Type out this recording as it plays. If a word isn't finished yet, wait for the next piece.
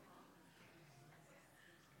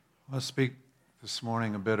I want to speak this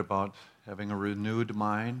morning a bit about having a renewed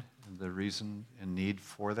mind and the reason and need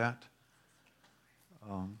for that.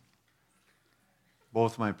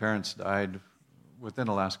 Both my parents died within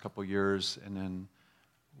the last couple years, and then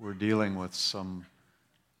we're dealing with some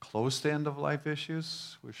close to end-of-life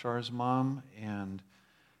issues with Char's mom, and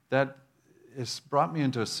that has brought me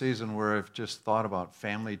into a season where I've just thought about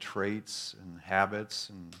family traits and habits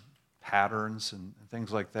and patterns and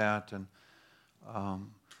things like that, and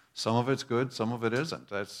some of it's good, some of it isn't.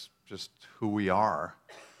 That's just who we are.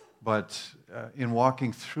 But in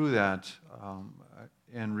walking through that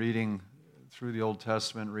and reading through the Old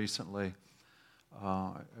Testament recently,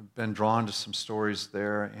 I've been drawn to some stories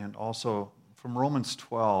there, and also from Romans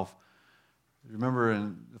 12. Remember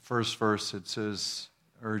in the first verse it says,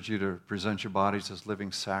 urge you to present your bodies as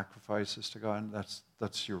living sacrifices to God.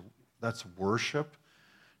 That's worship,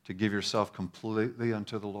 to give yourself completely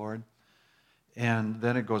unto the Lord. And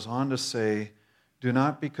then it goes on to say, do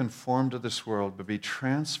not be conformed to this world, but be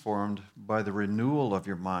transformed by the renewal of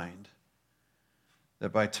your mind,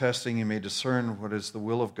 that by testing you may discern what is the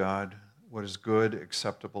will of God, what is good,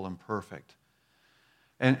 acceptable, and perfect.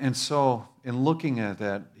 And so, in looking at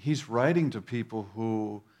that, he's writing to people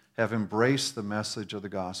who have embraced the message of the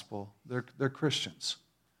gospel. They're Christians.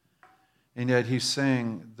 And yet he's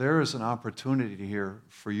saying, there is an opportunity here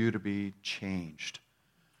for you to be changed,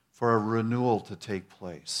 for a renewal to take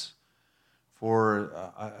place, for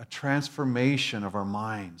a transformation of our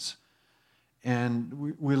minds.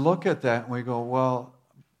 And we look at that and we go, well,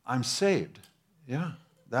 I'm saved. Yeah,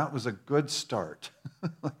 that was a good start.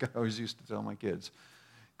 Like I always used to tell my kids,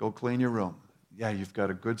 go clean your room. Yeah, you've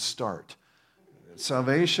got a good start.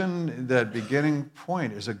 Salvation, that beginning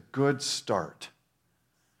point, is a good start.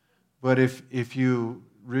 But if you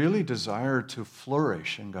really desire to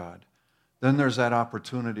flourish in God, then there's that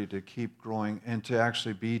opportunity to keep growing and to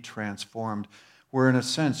actually be transformed, where in a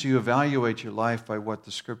sense you evaluate your life by what the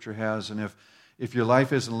Scripture has, and if your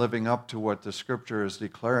life isn't living up to what the Scripture is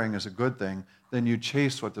declaring as a good thing, then you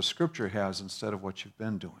chase what the Scripture has instead of what you've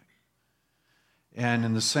been doing. And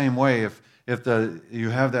in the same way, if you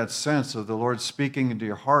have that sense of the Lord speaking into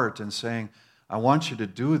your heart and saying, I want you to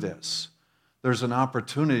do this, there's an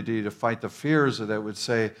opportunity to fight the fears that would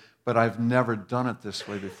say, but I've never done it this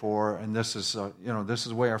way before, and this is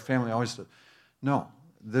the way our family always did. No,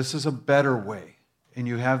 this is a better way. And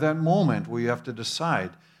you have that moment where you have to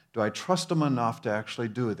decide, do I trust him enough to actually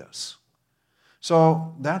do this?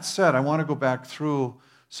 So that said, I want to go back through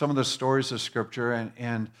some of the stories of Scripture,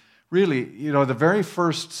 and really, the very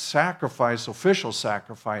first sacrifice, official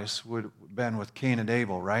sacrifice, would have been with Cain and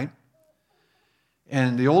Abel, right?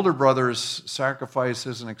 And the older brother's sacrifice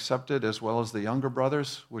isn't accepted as well as the younger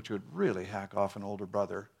brother's, which would really hack off an older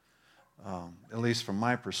brother, at least from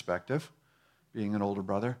my perspective, being an older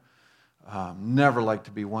brother. Never like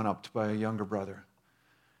to be one-upped by a younger brother.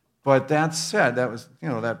 But that said, that was,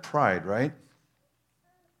 that pride, right?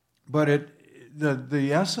 But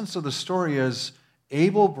the essence of the story is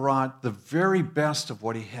Abel brought the very best of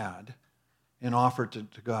what he had and offered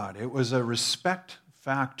it to God. It was a respect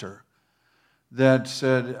factor that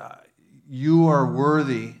said, you are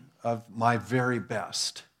worthy of my very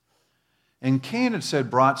best. And Cain had said,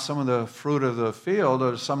 brought some of the fruit of the field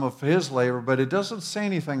or some of his labor, but it doesn't say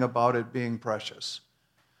anything about it being precious.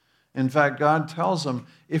 In fact, God tells him,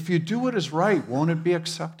 if you do what is right, won't it be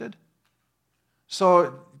accepted?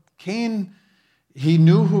 So Cain, he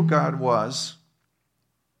knew who God was.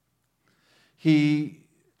 He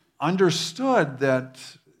understood that,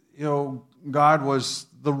 God was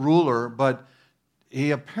the ruler, but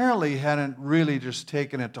he apparently hadn't really just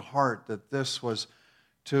taken it to heart that this was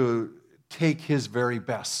to take his very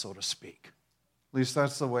best, so to speak. At least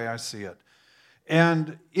that's the way I see it.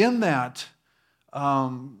 And in that,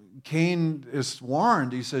 Cain is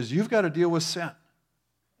warned. He says, you've got to deal with sin.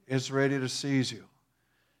 It's ready to seize you.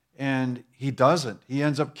 And he doesn't. He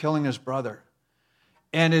ends up killing his brother.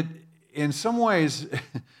 And in some ways,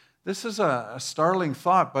 this is a startling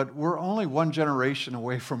thought, but we're only one generation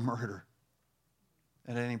away from murder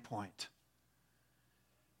at any point.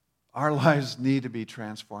 Our lives need to be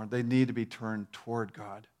transformed. They need to be turned toward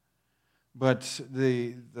God. But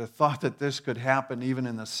the thought that this could happen even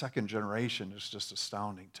in the second generation is just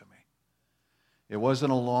astounding to me. It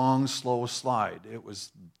wasn't a long, slow slide. It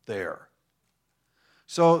was there.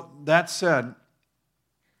 So that said,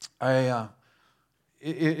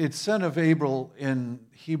 it's said of Abel in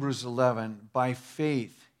Hebrews 11, by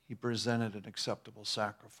faith he presented an acceptable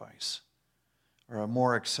sacrifice, or a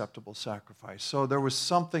more acceptable sacrifice. So there was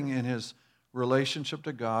something in his relationship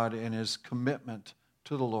to God and his commitment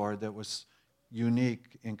to the Lord that was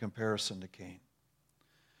unique in comparison to Cain.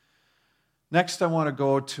 Next, I want to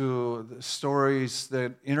go to the stories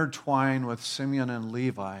that intertwine with Simeon and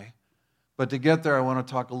Levi. But to get there, I want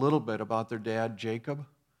to talk a little bit about their dad, Jacob.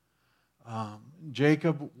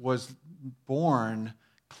 Jacob was born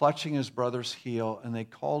clutching his brother's heel, and they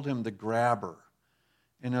called him the grabber.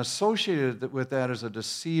 And associated with that is a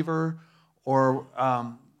deceiver, or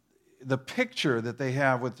the picture that they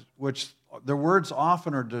have, with which their words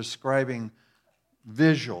often are describing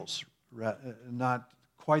visuals, not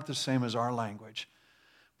quite the same as our language.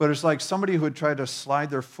 But it's like somebody who would try to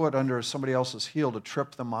slide their foot under somebody else's heel to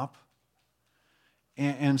trip them up.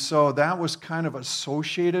 And so that was kind of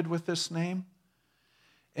associated with this name.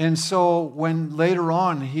 And so when later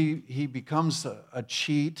on he becomes a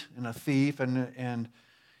cheat and a thief, and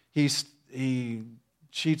he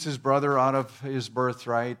cheats his brother out of his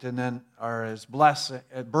birthright, and then, or his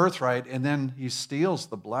birthright, and then he steals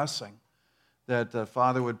the blessing that the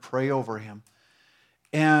father would pray over him.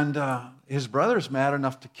 And his brother's mad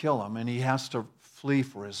enough to kill him, and he has to flee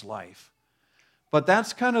for his life. But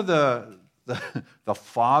that's kind of the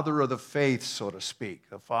father of the faith, so to speak,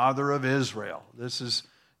 the father of Israel. This is,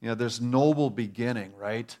 this noble beginning,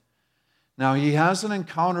 right? Now, he has an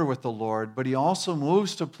encounter with the Lord, but he also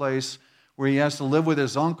moves to a place where he has to live with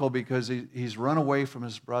his uncle because he's run away from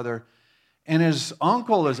his brother. And his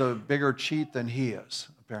uncle is a bigger cheat than he is,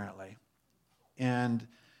 apparently. And,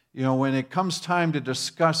 when it comes time to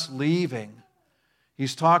discuss leaving,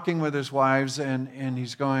 he's talking with his wives, and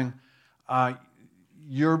he's going,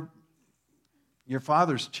 your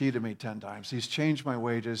father's cheated me 10 times. He's changed my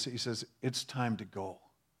wages. He says, it's time to go.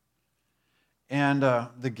 And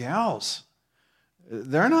the gals,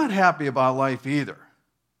 they're not happy about life either.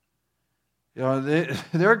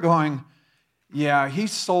 They're going, yeah, he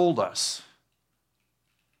sold us.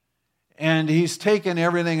 And he's taken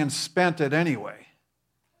everything and spent it anyway.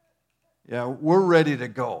 Yeah, we're ready to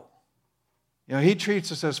go. He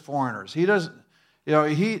treats us as foreigners. He doesn't,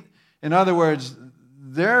 in other words,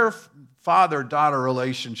 their father-daughter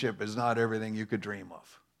relationship is not everything you could dream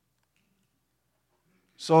of.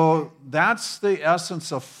 So that's the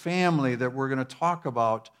essence of family that we're going to talk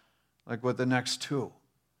about, like with the next two.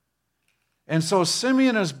 And so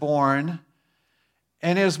Simeon is born,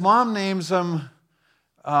 and his mom names him,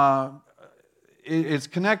 it's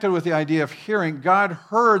connected with the idea of hearing. God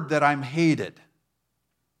heard that I'm hated.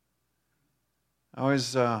 I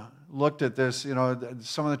always looked at this,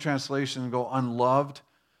 some of the translations go unloved,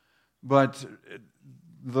 but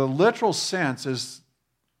the literal sense is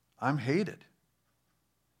I'm hated.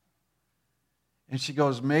 And she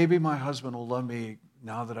goes, maybe my husband will love me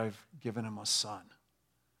now that I've given him a son.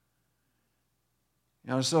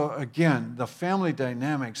 So again, the family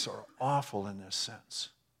dynamics are awful in this sense.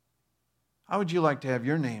 How would you like to have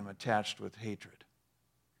your name attached with hatred?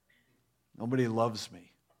 Nobody loves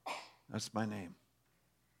me. That's my name.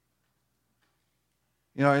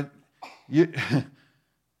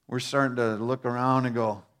 We're starting to look around and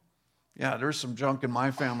go, yeah, there's some junk in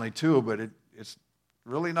my family too, but it's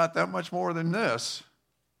really not that much more than this.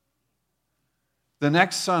 The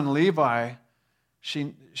next son, Levi,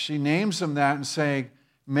 she names him that and saying,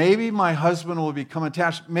 maybe my husband will become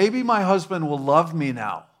attached. Maybe my husband will love me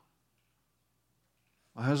now.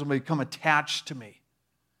 My husband will become attached to me.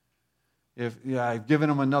 If I've given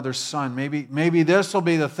him another son, maybe this will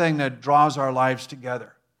be the thing that draws our lives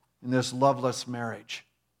together in this loveless marriage.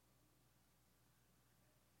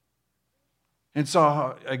 And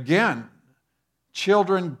so, again,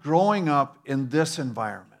 children growing up in this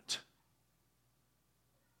environment,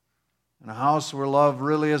 in a house where love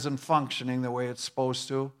really isn't functioning the way it's supposed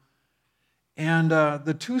to. And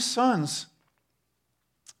the two sons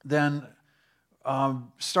then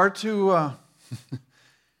start to,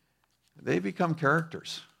 they become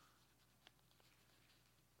characters.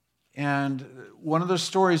 And one of the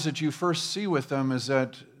stories that you first see with them is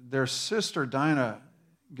that their sister Dinah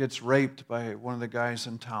gets raped by one of the guys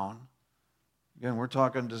in town. Again, we're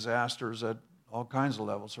talking disasters at all kinds of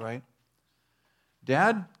levels, right?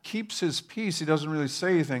 Dad keeps his peace. He doesn't really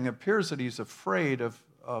say anything. It appears that he's afraid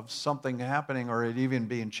of something happening or it even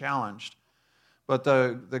being challenged. But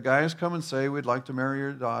the guys come and say, we'd like to marry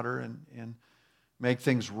your daughter and make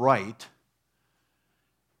things right.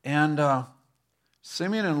 And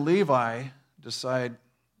Simeon and Levi decide,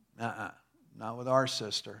 not with our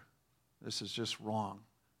sister. This is just wrong.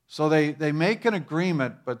 So they make an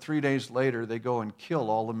agreement, but 3 days later they go and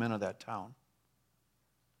kill all the men of that town.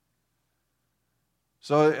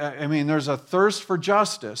 So, there's a thirst for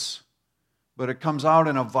justice, but it comes out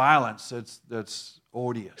in a violence that's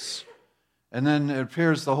odious. And then it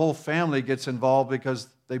appears the whole family gets involved because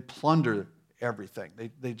they plunder everything.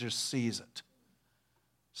 They just seize it.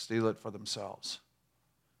 steal it for themselves.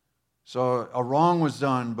 So a wrong was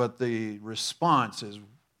done, but the response is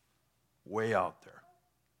way out there.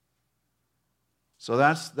 So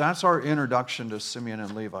that's our introduction to Simeon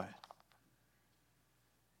and Levi.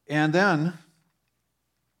 And then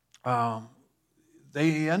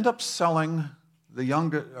they end up selling a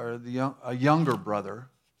younger brother,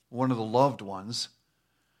 one of the loved ones.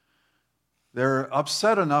 They're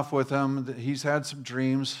upset enough with him that he's had some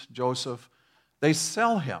dreams, Joseph. They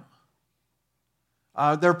sell him.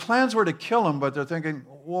 Their plans were to kill him, but they're thinking,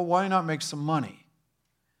 well, why not make some money?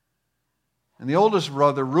 And the oldest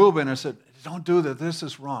brother, Reuben, has said, don't do that. This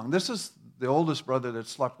is wrong. This is the oldest brother that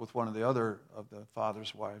slept with one of the other of the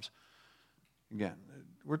father's wives. Again,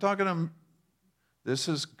 we're talking to this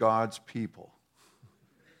is God's people.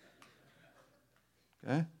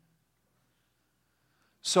 Okay?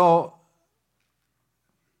 So,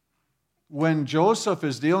 when Joseph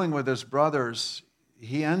is dealing with his brothers,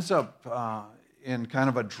 he ends up in kind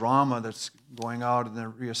of a drama that's going out in the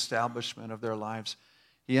reestablishment of their lives.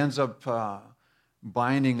 He ends up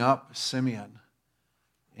binding up Simeon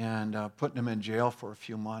and putting him in jail for a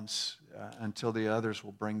few months until the others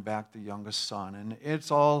will bring back the youngest son. And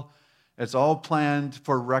it's all planned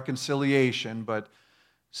for reconciliation, but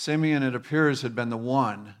Simeon, it appears, had been the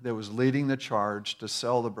one that was leading the charge to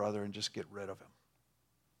sell the brother and just get rid of him.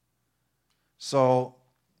 So,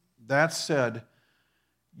 that said,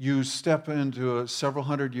 you step into several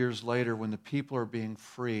hundred years later when the people are being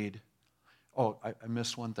freed. Oh, I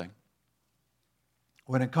missed one thing.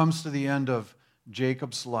 When it comes to the end of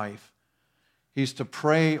Jacob's life, he's to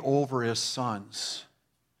pray over his sons.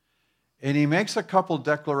 And he makes a couple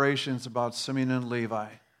declarations about Simeon and Levi.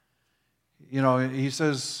 You know, he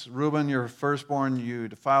says, Reuben, your firstborn, you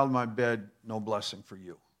defiled my bed, no blessing for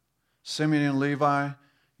you. Simeon and Levi,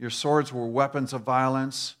 your swords were weapons of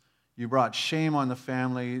violence. You brought shame on the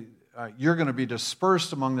family. You're going to be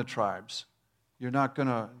dispersed among the tribes. You're not going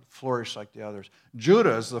to flourish like the others.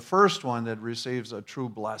 Judah is the first one that receives a true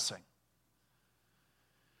blessing.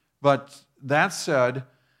 But that said,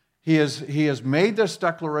 he has made this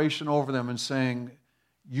declaration over them and saying,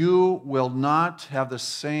 you will not have the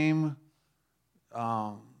same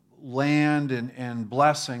land and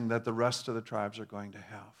blessing that the rest of the tribes are going to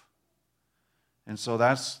have. And so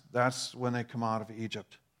that's when they come out of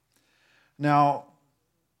Egypt. Now,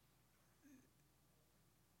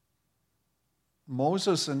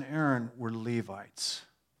 Moses and Aaron were Levites.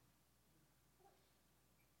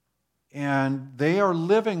 And they are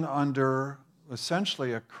living under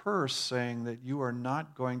essentially a curse saying that you are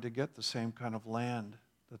not going to get the same kind of land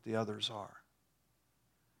that the others are.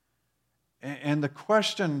 And the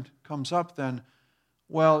question comes up then,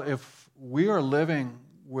 well, if we are living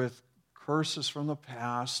with curses from the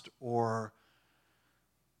past or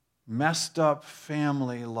messed up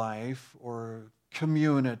family life or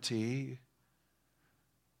community,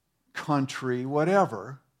 country,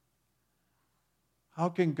 whatever, how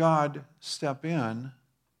can God step in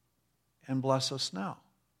and bless us now?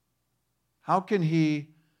 How can He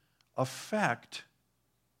affect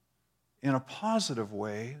in a positive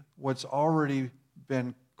way what's already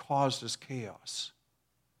been caused as chaos?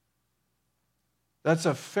 That's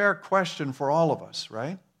a fair question for all of us,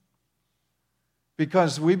 right?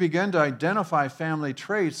 Because we begin to identify family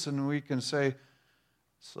traits and we can say,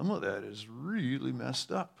 some of that is really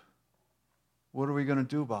messed up. What are we going to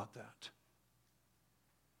do about that?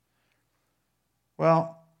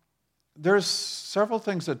 Well, there's several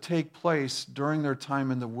things that take place during their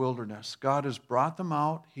time in the wilderness. God has brought them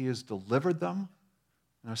out. He has delivered them.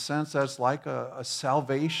 In a sense, that's like a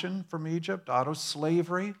salvation from Egypt, out of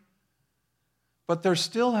slavery. But there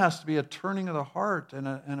still has to be a turning of the heart and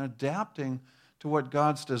an adapting to what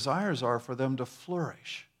God's desires are for them to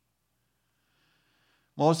flourish.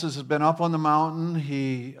 Moses has been up on the mountain.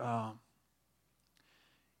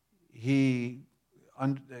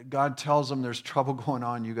 God tells him there's trouble going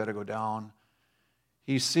on, you got to go down.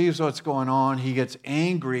 He sees what's going on. He gets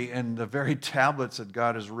angry, and the very tablets that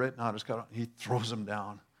God has written out, he throws them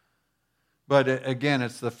down. But again,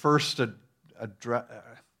 it's the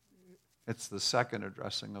second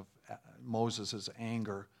addressing of Moses'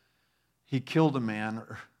 anger. He killed a man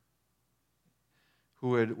who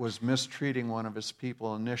was mistreating one of his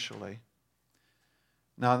people initially.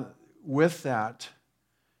 Now, with that,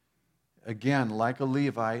 again, like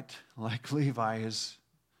Levi is,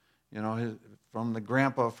 from the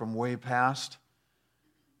grandpa from way past,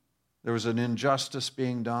 there was an injustice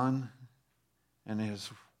being done, and his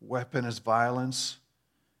weapon is violence.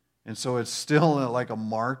 And so it's still like a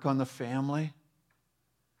mark on the family.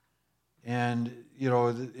 And,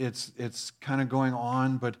 it's kind of going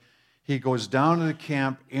on, but he goes down to the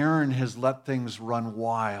camp. Aaron has let things run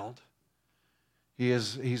wild.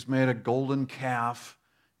 He's made a golden calf.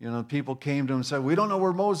 People came to him and said, we don't know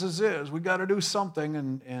where Moses is. We got to do something.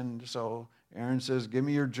 And so Aaron says, give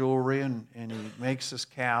me your jewelry. And he makes this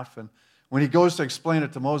calf. And when he goes to explain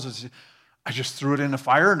it to Moses, I just threw it in the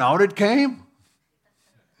fire and out it came.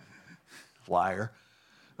 Liar.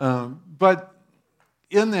 But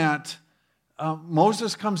in that,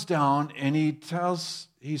 Moses comes down and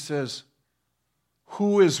he says,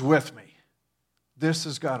 who is with me? This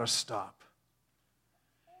has got to stop.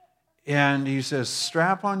 And he says,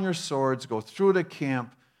 strap on your swords, go through the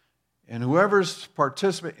camp, and whoever's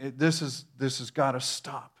participating, this has got to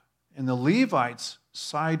stop. And the Levites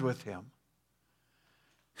side with him.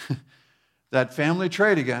 That family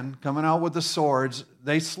trait again, coming out with the swords,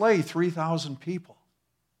 they slay 3,000 people.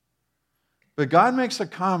 But God makes a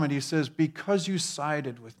comment. He says, because you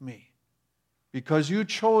sided with me, because you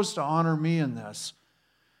chose to honor me in this,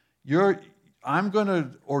 I'm going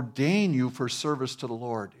to ordain you for service to the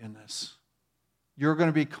Lord in this. You're going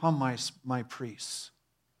to become my priests.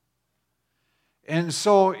 And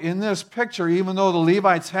so in this picture, even though the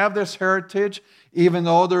Levites have this heritage, even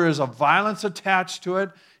though there is a violence attached to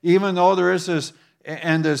it, even though there is this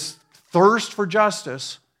thirst for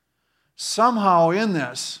justice, somehow in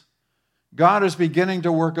this, God is beginning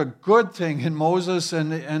to work a good thing in Moses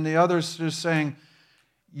and the others, just saying,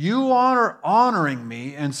 you are honoring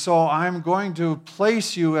me, and so I'm going to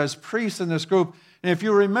place you as priests in this group. And if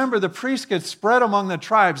you remember, the priests get spread among the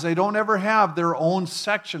tribes. They don't ever have their own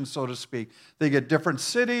section, so to speak. They get different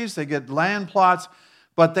cities, they get land plots,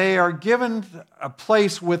 but they are given a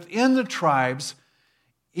place within the tribes,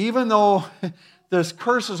 even though this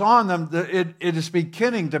curse is on them, it is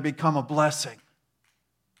beginning to become a blessing.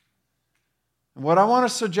 And what I want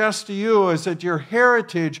to suggest to you is that your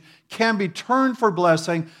heritage can be turned for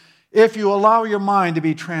blessing if you allow your mind to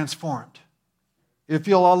be transformed. If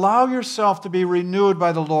you'll allow yourself to be renewed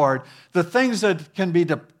by the Lord, the things that can be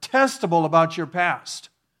detestable about your past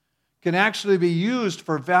can actually be used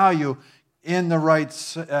for value in the right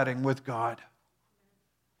setting with God.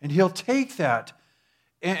 And He'll take that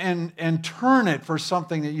and turn it for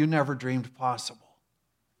something that you never dreamed possible.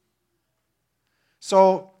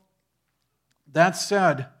 So, that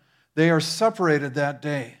said, they are separated that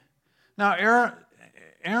day. Now,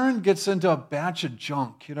 Aaron gets into a batch of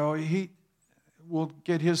junk. He will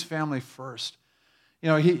get his family first.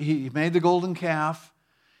 He made the golden calf.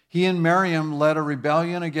 He and Miriam led a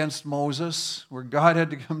rebellion against Moses, where God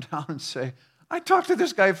had to come down and say, I talked to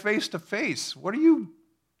this guy face to face. What are you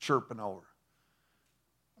chirping over?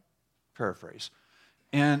 Paraphrase.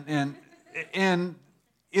 And in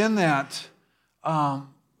that,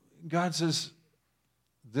 God says,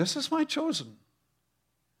 this is my chosen.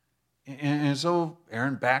 And so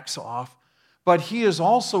Aaron backs off. But he is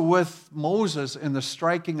also with Moses in the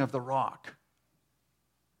striking of the rock.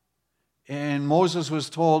 And Moses was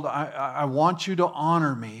told, I want you to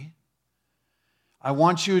honor me. I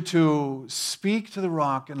want you to speak to the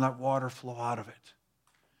rock and let water flow out of it.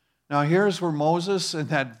 Now here's where Moses, in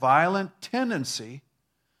that violent tendency,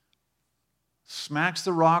 smacks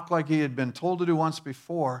the rock like he had been told to do once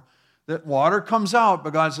before. That water comes out,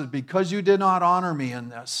 but God says, because you did not honor me in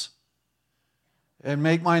this and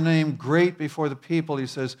make my name great before the people, He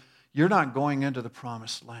says, you're not going into the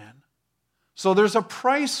promised land. So there's a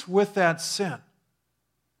price with that sin.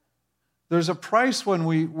 There's a price when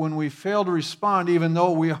we fail to respond, even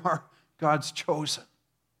though we are God's chosen.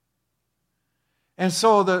 And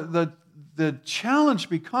so the challenge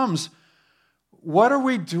becomes, what are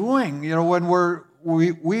we doing? When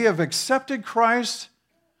we have accepted Christ,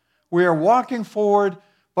 we are walking forward,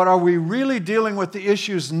 but are we really dealing with the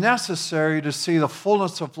issues necessary to see the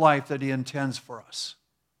fullness of life that He intends for us?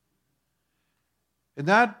 And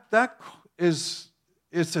it's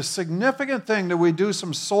a significant thing that we do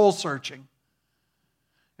some soul searching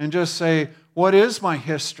and just say, what is my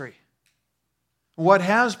history? What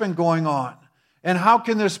has been going on? And how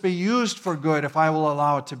can this be used for good if I will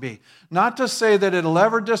allow it to be? Not to say that it'll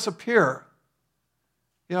ever disappear.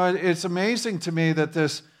 It's amazing to me that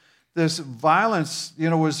this violence,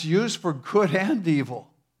 was used for good and evil.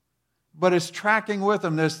 But it's tracking with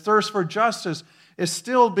them. This thirst for justice is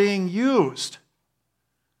still being used.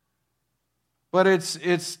 But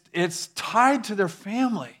it's tied to their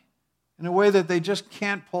family in a way that they just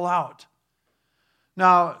can't pull out.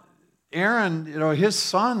 Now, Aaron, his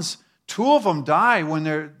sons, 2 of them die when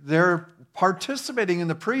they're participating in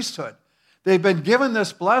the priesthood. They've been given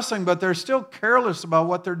this blessing, but they're still careless about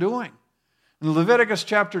what they're doing. In Leviticus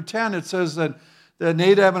chapter 10, it says that that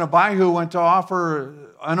Nadab and Abihu went to offer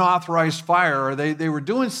unauthorized fire, or they were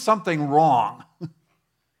doing something wrong.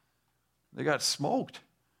 They got smoked,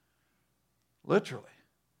 literally.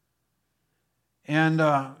 And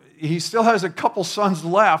he still has a couple sons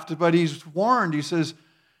left, but he's warned. He says,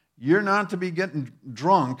 you're not to be getting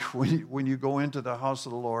drunk when you go into the house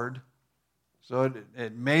of the Lord. So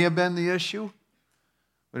it may have been the issue,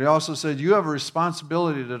 but he also said, you have a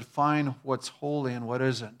responsibility to define what's holy and what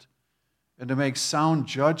isn't, and to make sound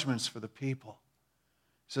judgments for the people.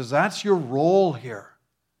 He says, that's your role here.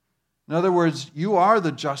 In other words, you are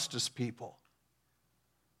the justice people.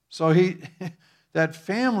 So that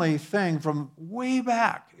family thing from way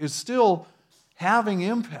back is still having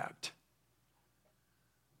impact.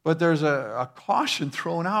 But there's a caution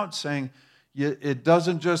thrown out saying it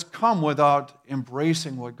doesn't just come without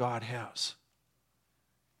embracing what God has.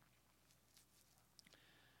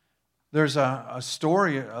 There's a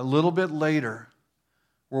story a little bit later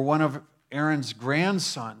where one of Aaron's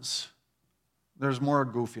grandsons, there's more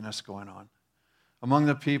goofiness going on. Among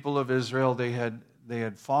the people of Israel, they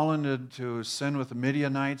had fallen into sin with the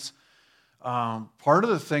Midianites. Part of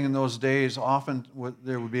the thing in those days, often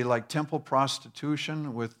there would be like temple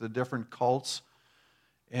prostitution with the different cults.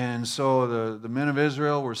 And so the men of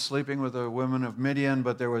Israel were sleeping with the women of Midian,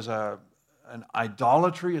 but there was an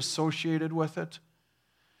idolatry associated with it.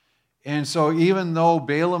 And so even though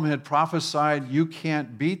Balaam had prophesied, you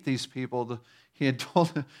can't beat these people, he had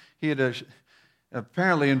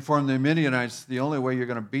apparently informed the Midianites the only way you're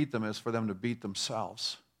going to beat them is for them to beat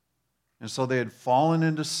themselves. And so they had fallen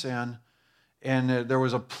into sin, and there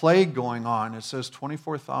was a plague going on. It says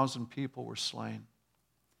 24,000 people were slain.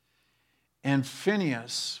 And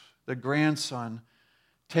Phinehas, the grandson,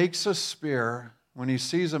 takes a spear when he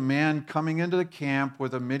sees a man coming into the camp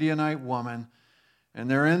with a Midianite woman, and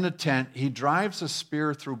they're in the tent. He drives a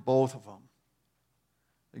spear through both of them.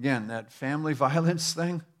 Again, that family violence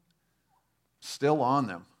thing, still on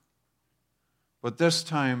them. But this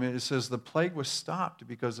time it says the plague was stopped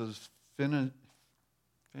because of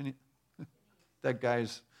that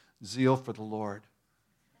guy's zeal for the Lord.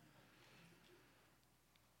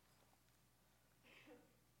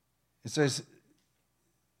 It says,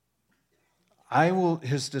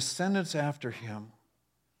 his descendants after him,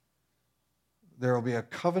 there will be a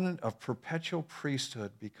covenant of perpetual priesthood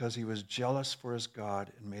because he was jealous for his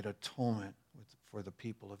God and made atonement for the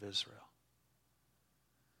people of Israel.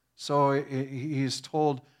 So he's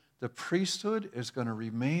told the priesthood is going to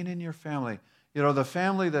remain in your family. You know, the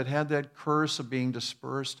family that had that curse of being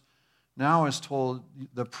dispersed now is told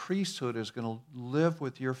the priesthood is going to live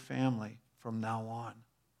with your family from now on.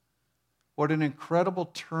 What an incredible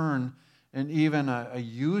turn and even a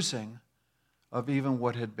using of even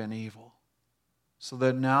what had been evil. So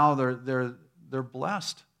that now they're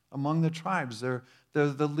blessed among the tribes. They're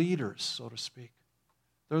the leaders, so to speak.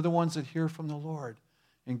 They're the ones that hear from the Lord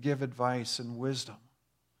and give advice and wisdom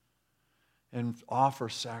and offer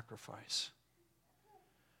sacrifice.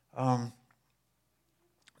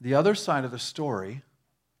 The other side of the story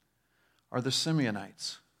are the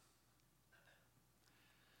Simeonites.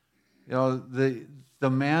 You know,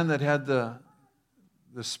 the man that had the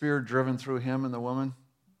spear driven through him and the woman,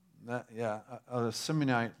 a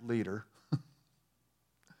Simeonite leader.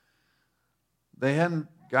 They hadn't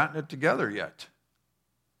gotten it together yet.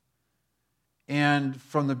 And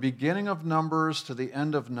from the beginning of Numbers to the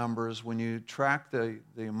end of Numbers, when you track the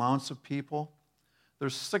amounts of people,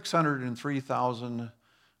 there's 603,000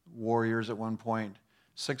 warriors at one point,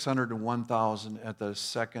 601,000 at the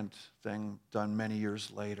second thing done many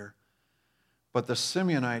years later. But the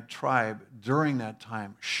Simeonite tribe during that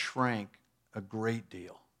time shrank a great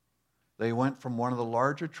deal. They went from one of the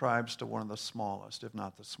larger tribes to one of the smallest, if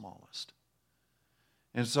not the smallest.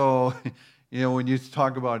 And so, you know, when you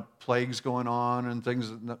talk about plagues going on and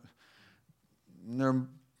things, there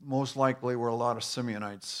most likely were a lot of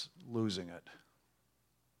Simeonites losing it.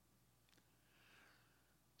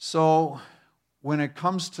 So, when it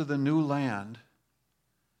comes to the new land,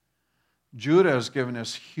 Judah is given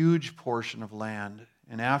this huge portion of land,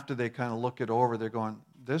 and after they kind of look it over, they're going,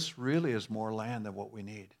 this really is more land than what we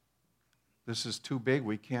need. This is too big.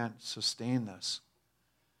 We can't sustain this.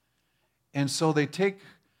 And so they take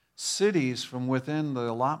cities from within the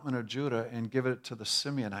allotment of Judah and give it to the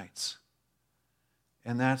Simeonites.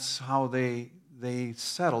 And that's how they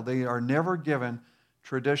settle. They are never given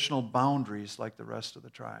traditional boundaries like the rest of the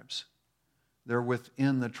tribes. They're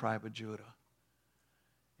within the tribe of Judah.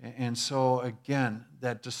 And so, again,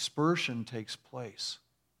 that dispersion takes place.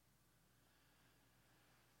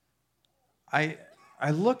 I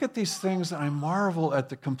look at these things and I marvel at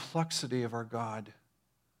the complexity of our God,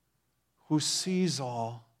 who sees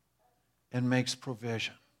all and makes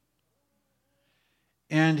provision.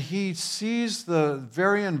 And He sees the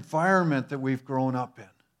very environment that we've grown up in.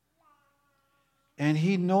 And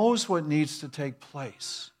He knows what needs to take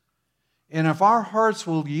place. And if our hearts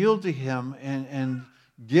will yield to Him and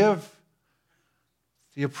give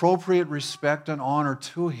the appropriate respect and honor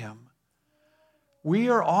to Him, we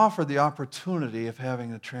are offered the opportunity of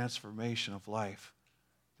having a transformation of life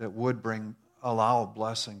that would allow a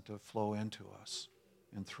blessing to flow into us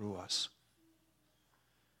and through us.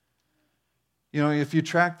 You know, if you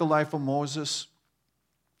track the life of Moses,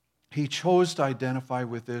 he chose to identify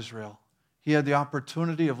with Israel. He had the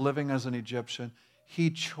opportunity of living as an Egyptian.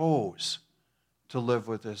 He chose to live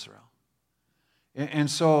with Israel.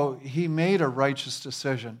 And so he made a righteous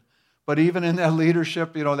decision. But even in that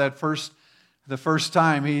leadership, you know, the first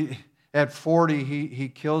time, at 40, he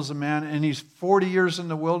kills a man, and he's 40 years in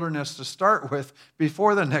the wilderness to start with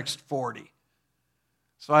before the next 40.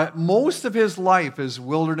 So most of his life is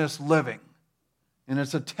wilderness living. And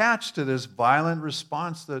it's attached to this violent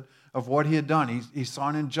response of what he had done. He saw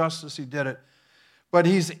an injustice, he did it. But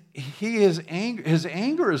his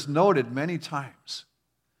anger is noted many times.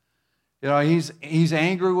 You know, he's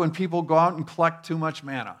angry when people go out and collect too much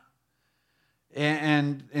manna.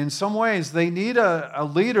 And in some ways, they need a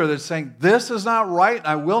leader that's saying, this is not right,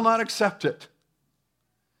 I will not accept it.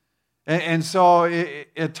 And so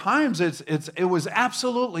at times, it was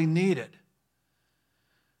absolutely needed.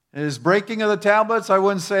 His breaking of the tablets, I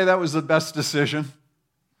wouldn't say that was the best decision.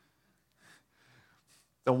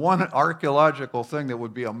 The one archaeological thing that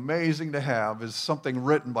would be amazing to have is something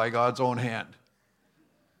written by God's own hand.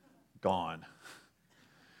 Gone.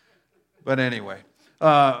 But anyway,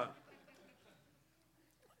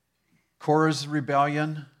 Korah's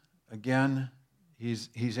rebellion, again,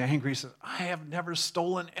 he's angry. He says, I have never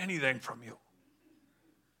stolen anything from you.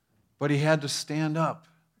 But he had to stand up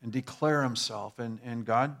and declare himself, and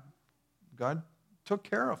God took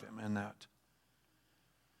care of him in that.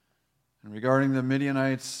 And regarding the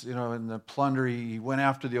Midianites, you know, and the plunder, he went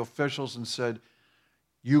after the officials and said,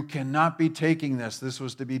 you cannot be taking this. This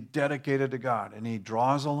was to be dedicated to God. And he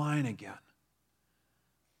draws a line again.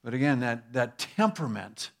 But again, that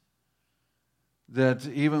temperament that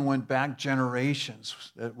even went back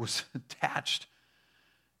generations, that was attached,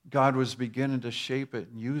 God was beginning to shape it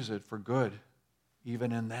and use it for good,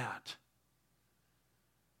 even in that.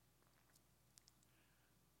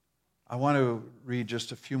 I want to read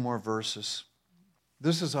just a few more verses.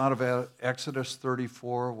 This is out of Exodus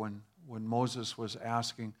 34 when Moses was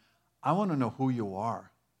asking, I want to know who you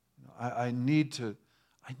are. I need to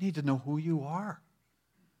know who you are.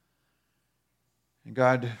 And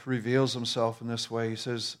God reveals himself in this way. He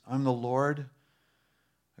says, I'm the Lord,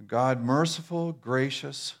 a God merciful,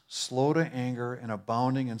 gracious, slow to anger, and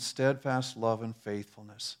abounding in steadfast love and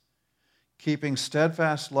faithfulness, keeping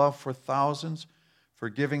steadfast love for thousands,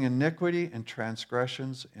 forgiving iniquity and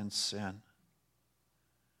transgressions and sin.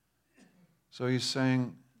 So he's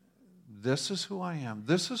saying, this is who I am.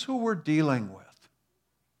 This is who we're dealing with.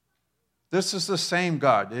 This is the same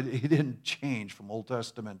God. He didn't change from Old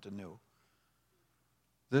Testament to New.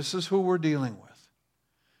 This is who we're dealing with.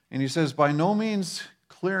 And he says, by no means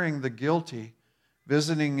clearing the guilty,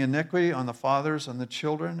 visiting iniquity on the fathers and the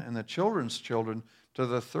children and the children's children to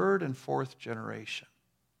the third and fourth generation.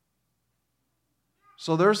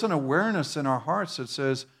 So there's an awareness in our hearts that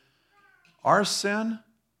says our sin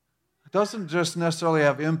doesn't just necessarily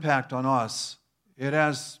have impact on us. It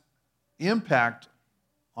has impact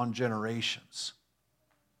on generations.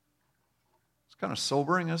 It's kind of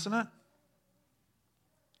sobering, isn't it?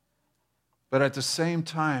 But at the same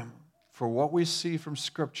time, for what we see from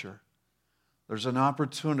Scripture, there's an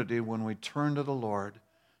opportunity when we turn to the Lord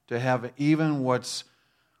to have even what's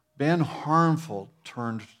been harmful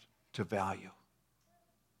turned to value.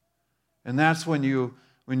 And that's when you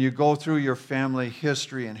go through your family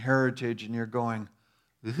history and heritage and you're going,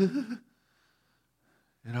 you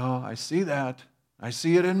know, I see that. I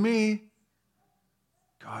see it in me.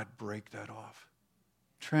 God, break that off.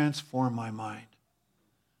 Transform my mind.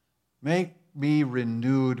 Make me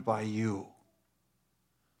renewed by you.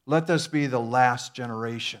 Let this be the last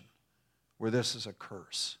generation where this is a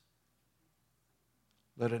curse.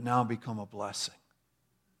 Let it now become a blessing.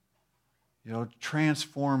 You know,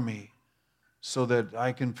 transform me so that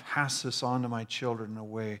I can pass this on to my children in a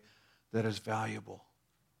way that is valuable.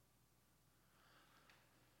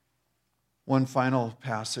 One final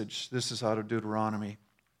passage. This is out of Deuteronomy.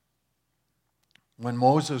 When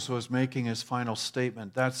Moses was making his final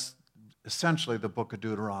statement, that's essentially the book of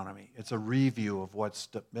Deuteronomy. It's a review of what's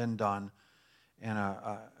been done and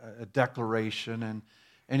a declaration.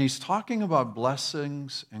 And he's talking about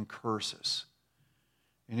blessings and curses.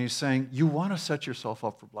 And he's saying, you want to set yourself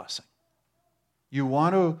up for blessing. You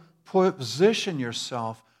want to position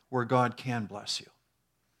yourself where God can bless you.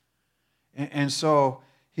 And so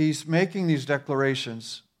he's making these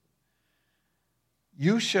declarations.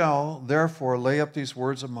 You shall therefore lay up these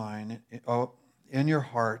words of mine in your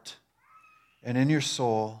heart and in your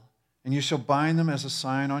soul, and you shall bind them as a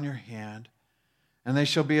sign on your hand, and they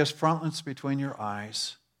shall be as frontlets between your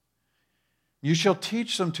eyes. You shall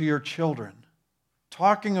teach them to your children,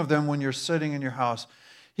 talking of them when you're sitting in your house.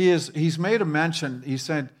 He's made a mention. He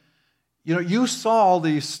said, you saw all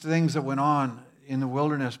these things that went on in the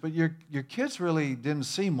wilderness, but your kids really didn't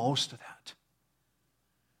see most of that.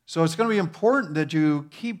 So it's going to be important that you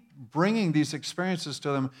keep bringing these experiences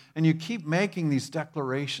to them and you keep making these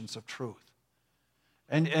declarations of truth.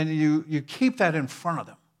 And you keep that in front of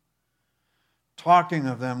them. Talking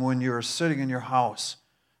of them when you're sitting in your house,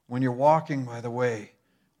 when you're walking by the way,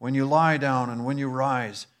 when you lie down and when you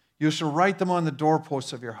rise. You shall write them on the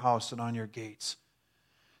doorposts of your house and on your gates.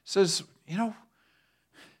 It says,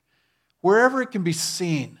 wherever it can be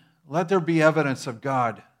seen, let there be evidence of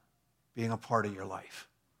God being a part of your life.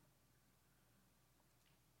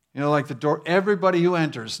 Like the door, everybody who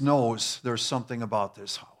enters knows there's something about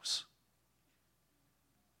this house.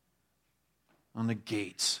 On the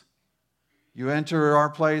gates. You enter our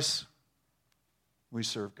place, we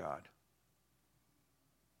serve God.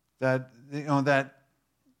 That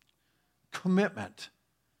commitment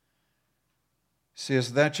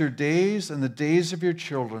says that your days and the days of your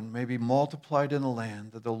children may be multiplied in the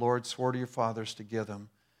land that the Lord swore to your fathers to give them,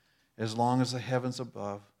 as long as the heavens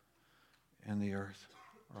above and the earth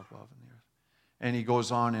are above and the earth. And he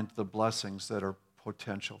goes on into the blessings that are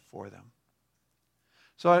potential for them.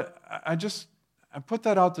 So I put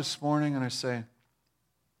that out this morning and I say,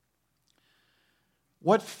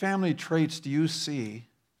 what family traits do you see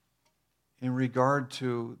in regard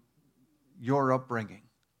to your upbringing?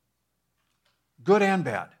 Good and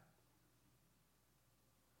bad.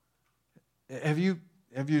 Have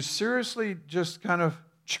you seriously just kind of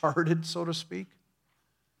charted, so to speak?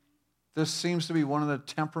 This seems to be one of the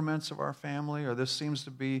temperaments of our family, or this seems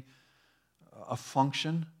to be a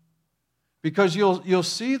function. Because you'll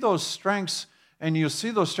see those strengths and you'll see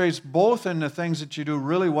those traits both in the things that you do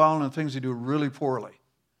really well and the things you do really poorly.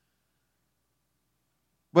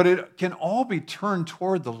 But it can all be turned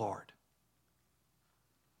toward the Lord.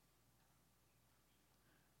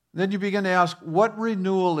 Then you begin to ask, what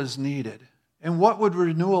renewal is needed? And what would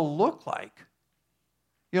renewal look like?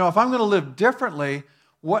 If I'm going to live differently,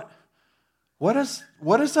 what does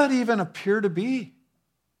that even appear to be?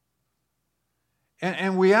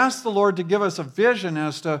 And we ask the Lord to give us a vision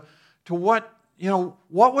as to what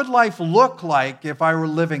would life look like if I were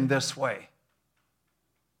living this way?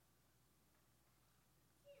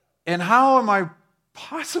 And how am I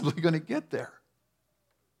possibly going to get there?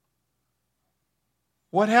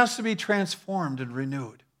 What has to be transformed and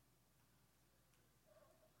renewed?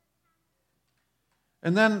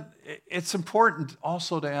 And then it's important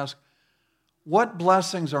also to ask, what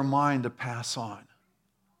blessings are mine to pass on?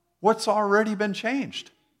 What's already been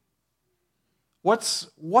changed? What's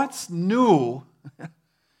new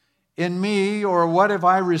in me, or what have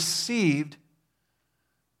I received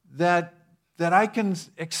that I can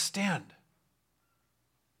extend?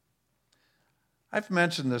 I've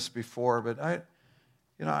mentioned this before, but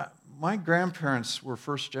my grandparents were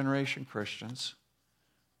first-generation Christians,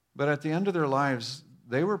 but at the end of their lives,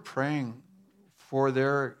 they were praying for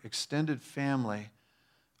their extended family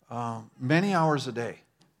many hours a day.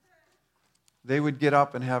 They would get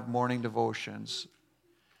up and have morning devotions,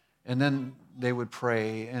 and then they would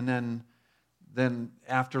pray, and then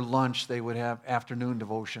after lunch, they would have afternoon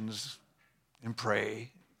devotions and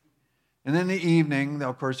pray. And then in the evening,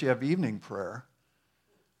 of course, you have evening prayer.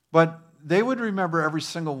 But they would remember every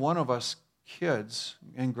single one of us kids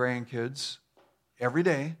and grandkids every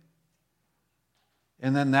day.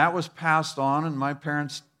 And then that was passed on, and my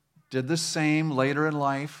parents did the same later in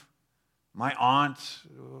life. My aunt,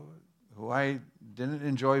 who I didn't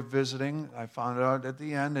enjoy visiting, I found out at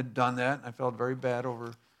the end, had done that. I felt very bad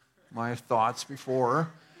over my thoughts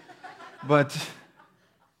before. But,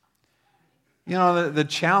 the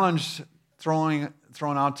challenge thrown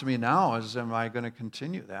out to me now is, am I going to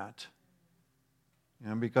continue that?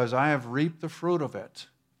 Because I have reaped the fruit of it.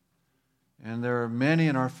 And there are many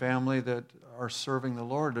in our family that are serving the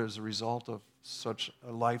Lord as a result of such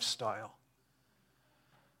a lifestyle.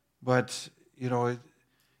 But,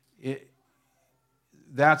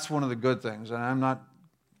 that's one of the good things. And I'm not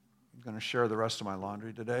going to share the rest of my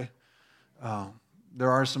laundry today. there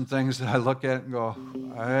are some things that I look at and go,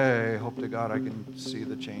 I hope to God I can see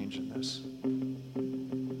the change in this.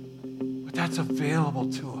 But that's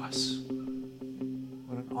available to us.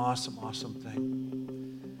 What an awesome, awesome thing.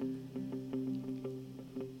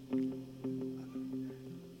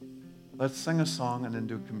 Let's sing a song and then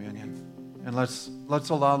do communion. And let's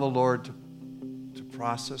allow the Lord to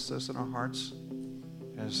process this in our hearts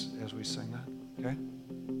as we sing that, okay?